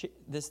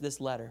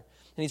this letter,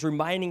 and he's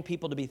reminding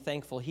people to be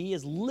thankful, he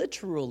is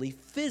literally,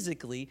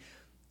 physically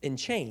in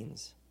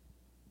chains.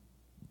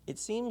 It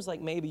seems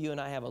like maybe you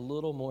and I have a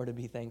little more to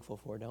be thankful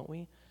for, don't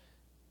we?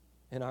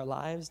 In our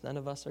lives, none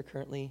of us are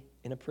currently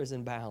in a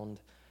prison bound.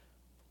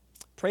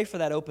 Pray for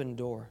that open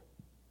door.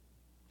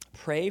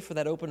 Pray for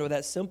that open door,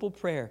 that simple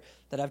prayer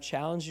that I've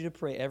challenged you to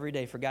pray every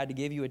day for God to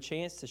give you a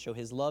chance to show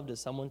his love to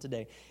someone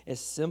today. As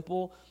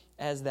simple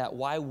as that,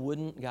 why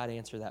wouldn't God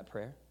answer that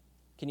prayer?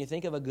 Can you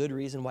think of a good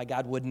reason why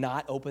God would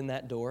not open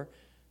that door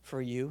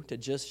for you to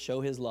just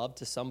show his love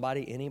to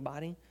somebody,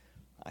 anybody?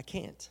 I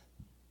can't.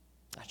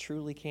 I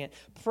truly can't.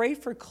 Pray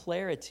for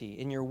clarity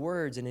in your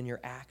words and in your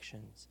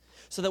actions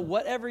so that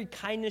whatever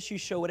kindness you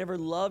show, whatever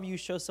love you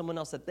show someone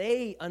else, that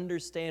they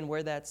understand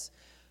where that's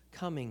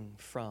coming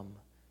from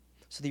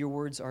so that your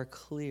words are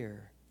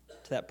clear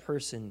to that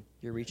person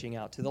you're reaching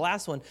out to. The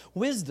last one,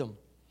 wisdom.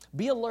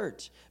 Be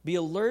alert. Be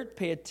alert.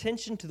 Pay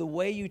attention to the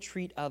way you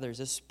treat others,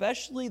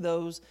 especially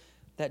those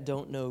that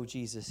don't know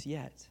Jesus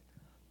yet.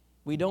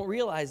 We don't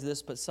realize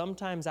this, but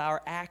sometimes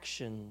our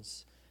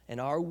actions and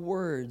our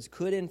words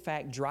could, in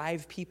fact,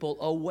 drive people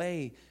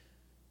away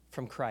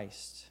from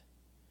Christ.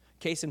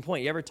 Case in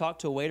point, you ever talk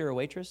to a waiter or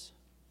waitress?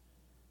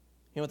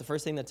 You know what the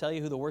first thing they'll tell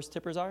you who the worst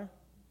tippers are?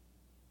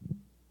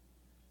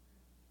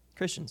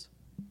 Christians.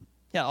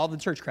 Yeah, all the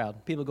church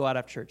crowd. People go out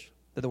after church.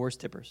 They're the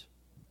worst tippers.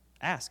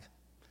 Ask.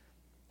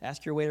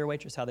 Ask your waiter or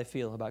waitress how they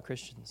feel about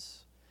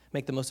Christians.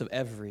 Make the most of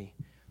every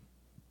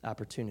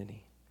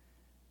opportunity.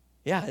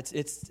 Yeah,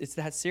 it's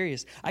that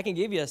serious. I can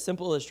give you a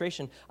simple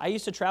illustration. I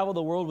used to travel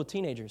the world with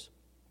teenagers.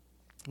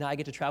 Now I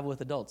get to travel with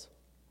adults.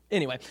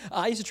 Anyway,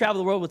 I used to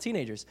travel the world with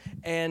teenagers.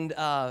 And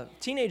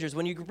teenagers,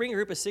 when you bring a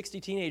group of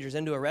 60 teenagers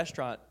into a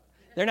restaurant,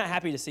 they're not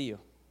happy to see you.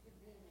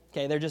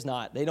 Okay, they're just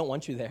not. They don't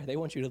want you there. They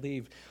want you to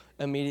leave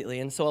immediately.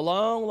 And so a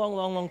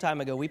long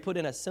time ago, we put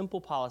in a simple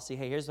policy.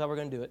 Hey, here's how we're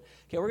going to do it.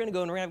 Okay, we're going to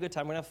go and we're going to have a good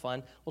time. We're going to have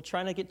fun. We'll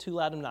try not to get too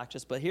loud and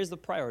obnoxious, but here's the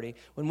priority.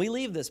 When we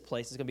leave this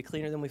place, it's going to be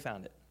cleaner than we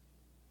found it.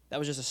 That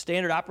was just a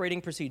standard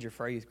operating procedure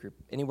for our youth group.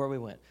 Anywhere we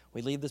went,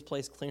 we leave this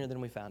place cleaner than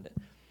we found it.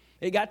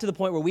 It got to the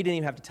point where we didn't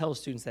even have to tell the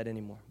students that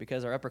anymore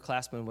because our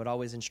upperclassmen would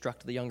always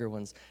instruct the younger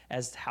ones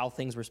as to how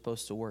things were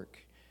supposed to work.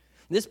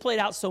 This played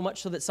out so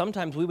much so that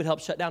sometimes we would help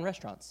shut down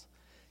restaurants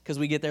because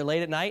we get there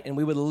late at night and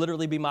we would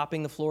literally be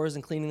mopping the floors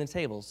and cleaning the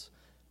tables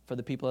for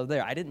the people over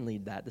there. I didn't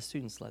lead that. The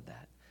students led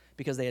that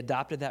because they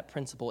adopted that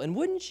principle. And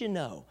wouldn't you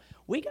know,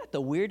 we got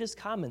the weirdest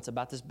comments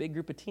about this big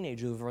group of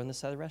teenagers over on this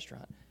side of the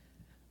restaurant.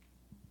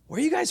 Where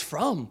are you guys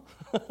from?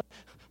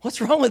 What's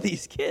wrong with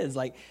these kids?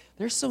 Like,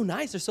 they're so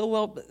nice. They're so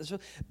well.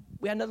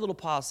 We had another little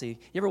policy.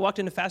 You ever walked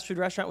into a fast food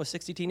restaurant with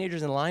 60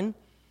 teenagers in line?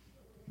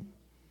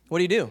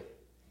 What do?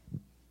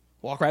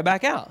 Walk right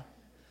back out,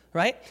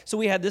 right? So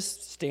we had this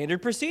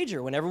standard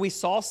procedure. Whenever we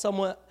saw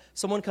someone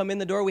come in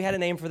the door, we had a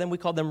name for them. We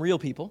called them real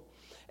people.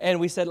 And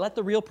we said, let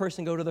the real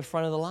person go to the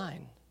front of the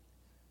line.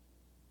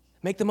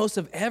 Make the most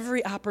of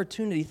every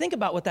opportunity. Think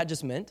about what that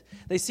just meant.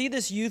 They see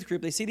this youth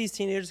group. They see these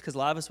teenagers because a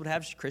lot of us would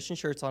have Christian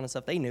shirts on and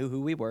stuff. They knew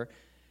who we were.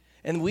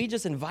 And we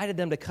just invited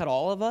them to cut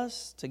all of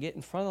us to get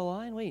in front of the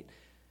line. Wait,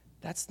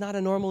 that's not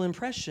a normal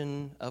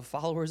impression of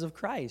followers of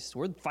Christ.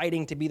 We're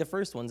fighting to be the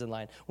first ones in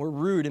line. We're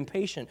rude,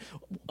 impatient,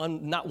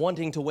 not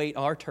wanting to wait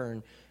our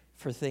turn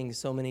for things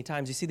so many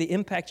times. You see, the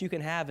impact you can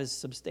have is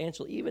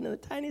substantial, even in the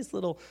tiniest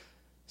little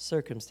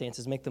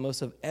circumstances. Make the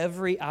most of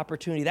every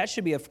opportunity. That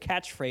should be a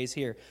catchphrase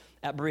here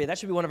at Berea. That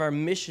should be one of our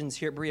missions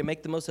here at Berea.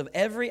 Make the most of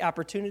every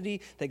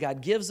opportunity that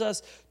God gives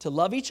us to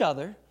love each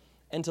other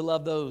and to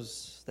love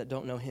those that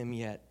don't know him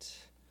yet.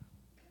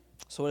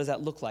 So what does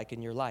that look like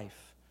in your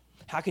life?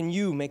 How can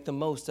you make the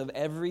most of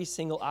every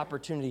single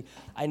opportunity?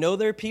 I know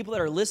there are people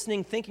that are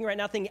listening, thinking right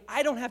now, thinking,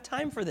 I don't have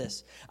time for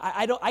this.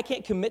 I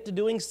can't commit to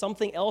doing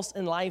something else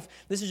in life.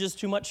 This is just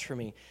too much for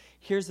me.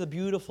 Here's the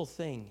beautiful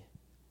thing.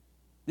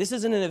 This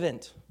isn't an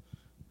event.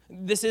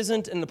 This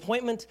isn't an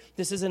appointment.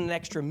 This isn't an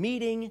extra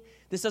meeting.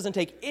 This doesn't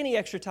take any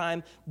extra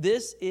time.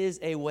 This is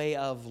a way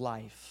of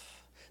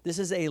life. This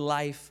is a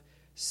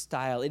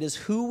lifestyle. It is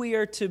who we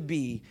are to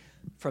be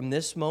from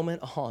this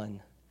moment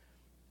on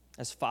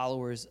as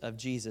followers of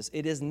Jesus.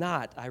 It is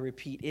not, I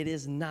repeat, it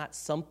is not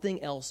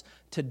something else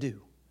to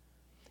do.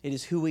 It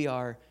is who we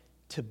are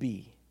to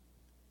be.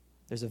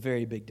 There's a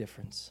very big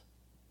difference.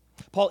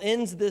 Paul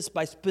ends this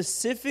by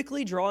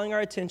specifically drawing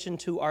our attention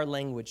to our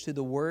language, to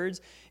the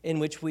words in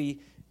which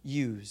we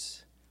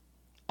use.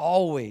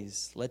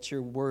 Always let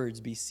your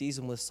words be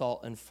seasoned with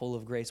salt and full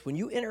of grace. When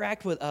you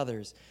interact with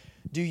others,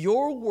 do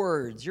your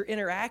words, your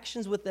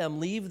interactions with them,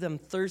 leave them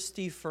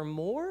thirsty for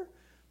more?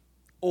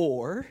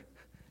 Or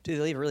do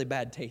they leave a really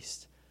bad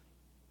taste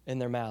in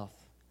their mouth?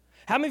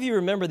 How many of you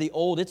remember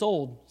it's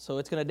old, so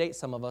it's going to date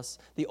some of us,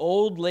 the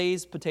old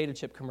Lay's potato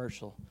chip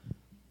commercial?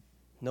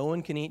 No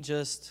one can eat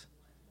just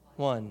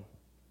one.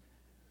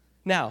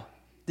 Now,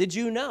 did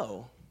you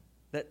know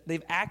that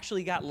they've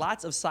actually got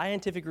lots of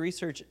scientific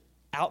research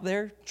out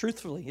there?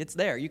 Truthfully, it's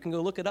there. You can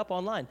go look it up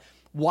online.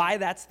 Why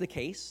that's the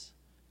case?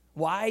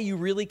 Why you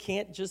really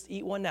can't just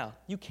eat one now?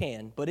 You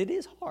can, but it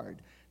is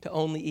hard to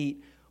only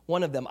eat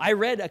one of them. I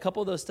read a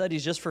couple of those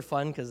studies just for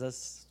fun because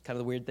that's kind of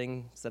the weird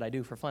things that I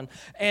do for fun.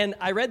 And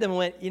I read them and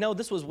went,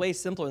 this was way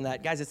simpler than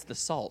that. Guys, it's the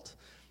salt.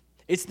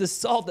 It's the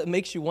salt that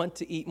makes you want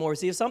to eat more.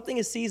 See, if something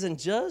is seasoned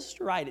just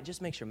right, it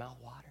just makes your mouth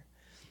water,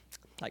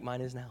 like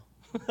mine is now.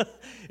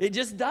 It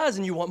just does,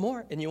 and you want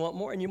more, and you want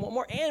more, and you want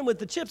more. And with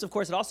the chips, of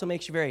course, it also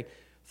makes you very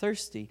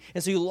thirsty.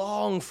 And so you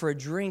long for a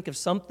drink of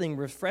something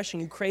refreshing.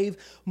 You crave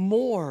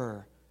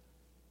more.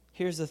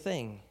 Here's the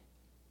thing.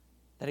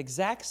 That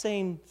exact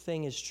same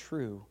thing is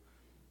true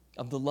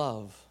of the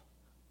love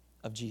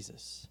of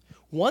Jesus.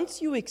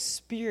 Once you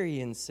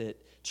experience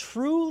it,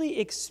 truly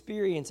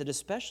experience it,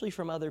 especially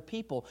from other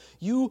people,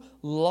 you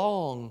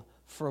long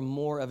for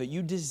more of it.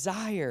 You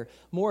desire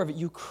more of it.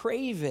 You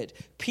crave it.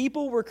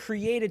 People were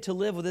created to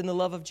live within the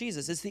love of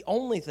Jesus. It's the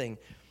only thing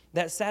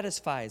that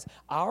satisfies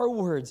our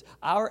words,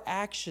 our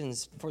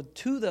actions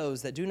to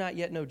those that do not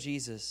yet know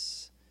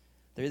Jesus.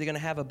 They're either going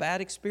to have a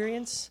bad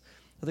experience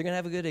or they're going to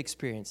have a good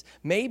experience.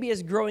 Maybe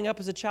as growing up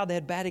as a child, they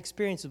had bad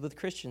experiences with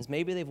Christians.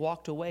 Maybe they've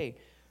walked away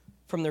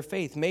from their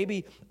faith.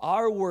 Maybe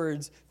our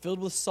words filled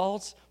with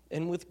salt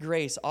and with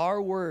grace,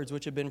 our words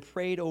which have been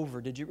prayed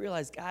over. Did you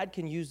realize God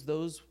can use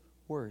those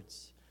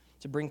words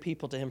to bring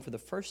people to him for the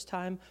first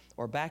time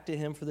or back to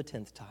him for the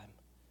 10th time?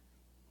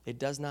 It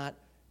does not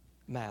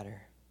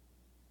matter.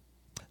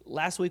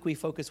 Last week we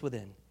focused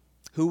within,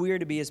 who we are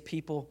to be as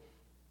people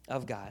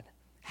of God,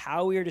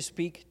 how we are to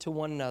speak to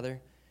one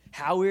another,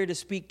 how we are to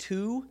speak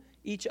to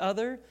each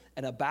other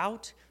and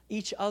about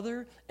each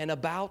other and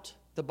about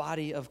the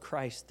body of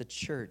Christ, the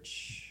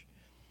church.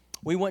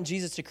 We want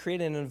Jesus to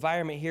create an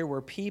environment here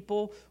where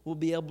people will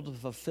be able to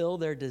fulfill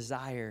their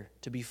desire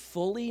to be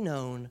fully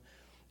known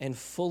and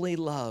fully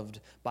loved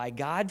by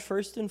God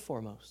first and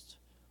foremost,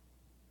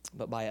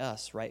 but by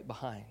us right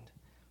behind.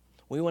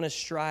 We want to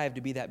strive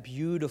to be that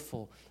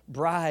beautiful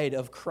bride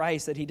of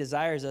Christ that he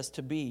desires us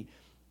to be.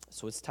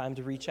 So it's time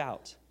to reach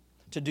out,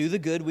 to do the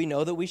good we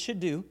know that we should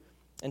do,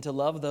 and to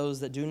love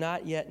those that do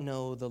not yet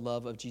know the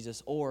love of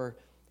Jesus or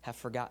have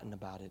forgotten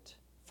about it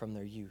from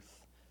their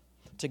youth.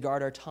 To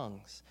guard our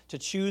tongues, to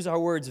choose our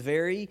words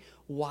very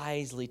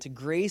wisely, to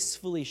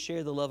gracefully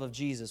share the love of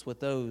Jesus with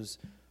those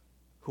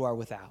who are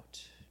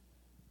without.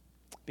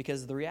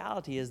 Because the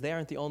reality is they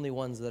aren't the only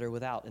ones that are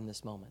without in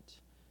this moment,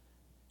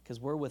 because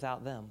we're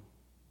without them.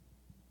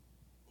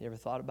 You ever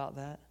thought about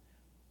that?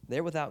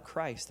 They're without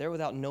Christ. They're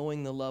without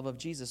knowing the love of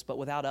Jesus. But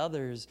without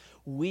others,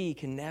 we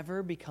can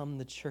never become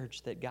the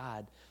church that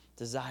God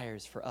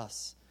desires for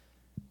us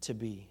to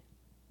be.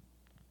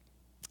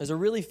 There's a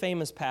really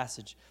famous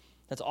passage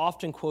that's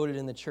often quoted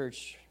in the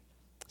church,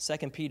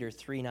 2 Peter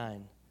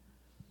 3:9.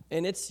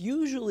 And it's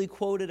usually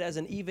quoted as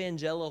an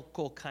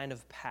evangelical kind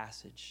of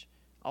passage.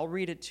 I'll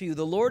read it to you.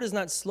 The Lord is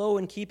not slow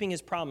in keeping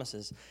his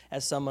promises,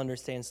 as some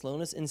understand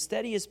slowness.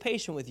 Instead, he is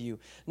patient with you,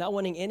 not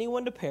wanting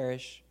anyone to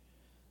perish,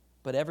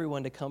 but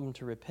everyone to come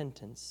to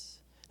repentance.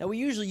 Now, we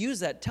usually use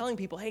that telling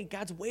people, hey,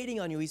 God's waiting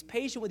on you. He's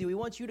patient with you. He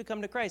wants you to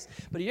come to Christ.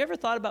 But have you ever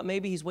thought about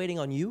maybe he's waiting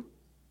on you?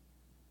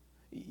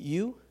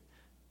 You?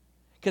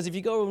 Because if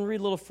you go and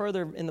read a little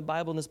further in the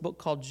Bible in this book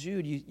called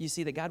Jude, you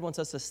see that God wants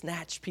us to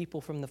snatch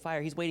people from the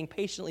fire. He's waiting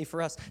patiently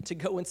for us to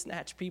go and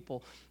snatch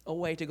people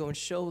away, to go and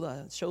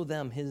show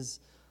them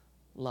his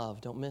love.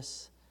 Don't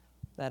miss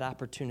that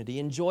opportunity.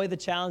 Enjoy the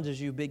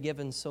challenges you've been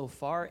given so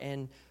far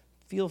and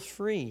feel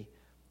free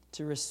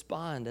to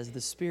respond as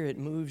the Spirit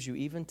moves you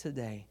even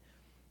today.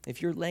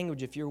 If your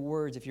language, if your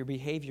words, if your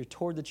behavior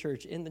toward the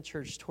church, in the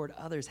church, toward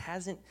others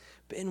hasn't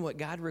been what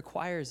God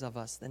requires of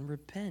us, then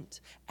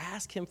repent.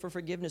 Ask him for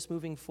forgiveness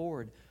moving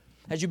forward.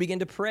 As you begin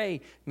to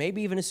pray,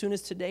 maybe even as soon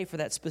as today, for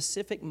that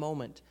specific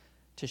moment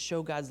to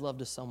show God's love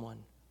to someone.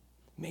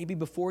 Maybe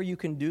before you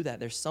can do that,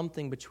 there's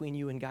something between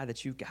you and God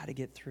that you've got to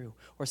get through,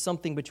 or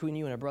something between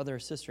you and a brother or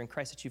sister in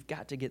Christ that you've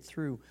got to get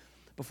through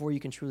before you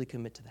can truly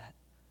commit to that.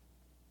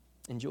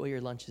 Enjoy your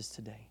lunches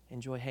today.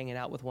 Enjoy hanging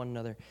out with one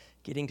another,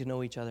 getting to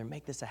know each other.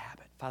 Make this a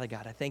habit. Father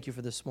God, I thank you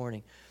for this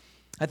morning.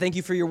 I thank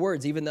you for your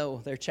words, even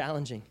though they're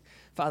challenging.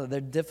 Father,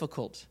 they're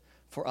difficult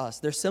for us.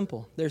 They're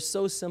simple. They're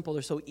so simple.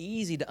 They're so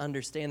easy to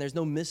understand. There's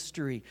no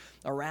mystery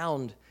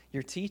around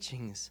your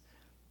teachings.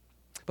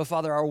 But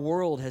Father, our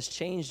world has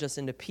changed us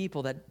into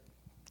people that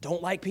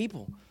don't like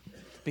people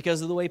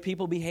because of the way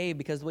people behave,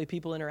 because of the way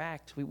people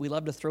interact. We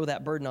love to throw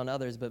that burden on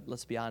others, but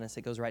let's be honest,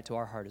 it goes right to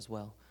our heart as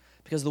well.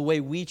 Because of the way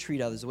we treat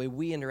others, the way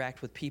we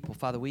interact with people,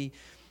 Father, we've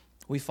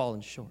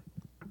fallen short.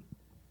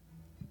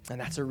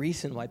 And that's a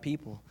reason why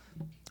people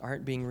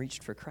aren't being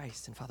reached for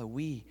Christ. And Father,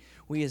 we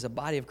as a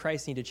body of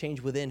Christ need to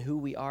change within who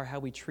we are, how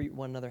we treat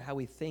one another, how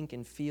we think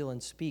and feel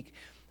and speak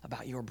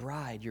about your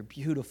bride, your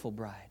beautiful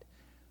bride.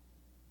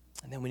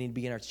 And then we need to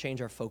begin to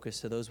change our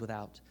focus to those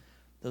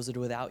that are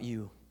without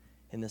you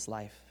in this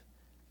life.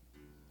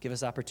 Give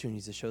us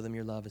opportunities to show them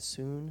your love as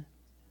soon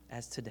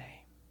as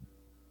today.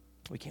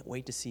 We can't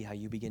wait to see how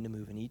you begin to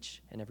move in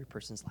each and every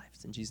person's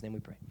lives. In Jesus' name we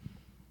pray.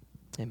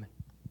 Amen.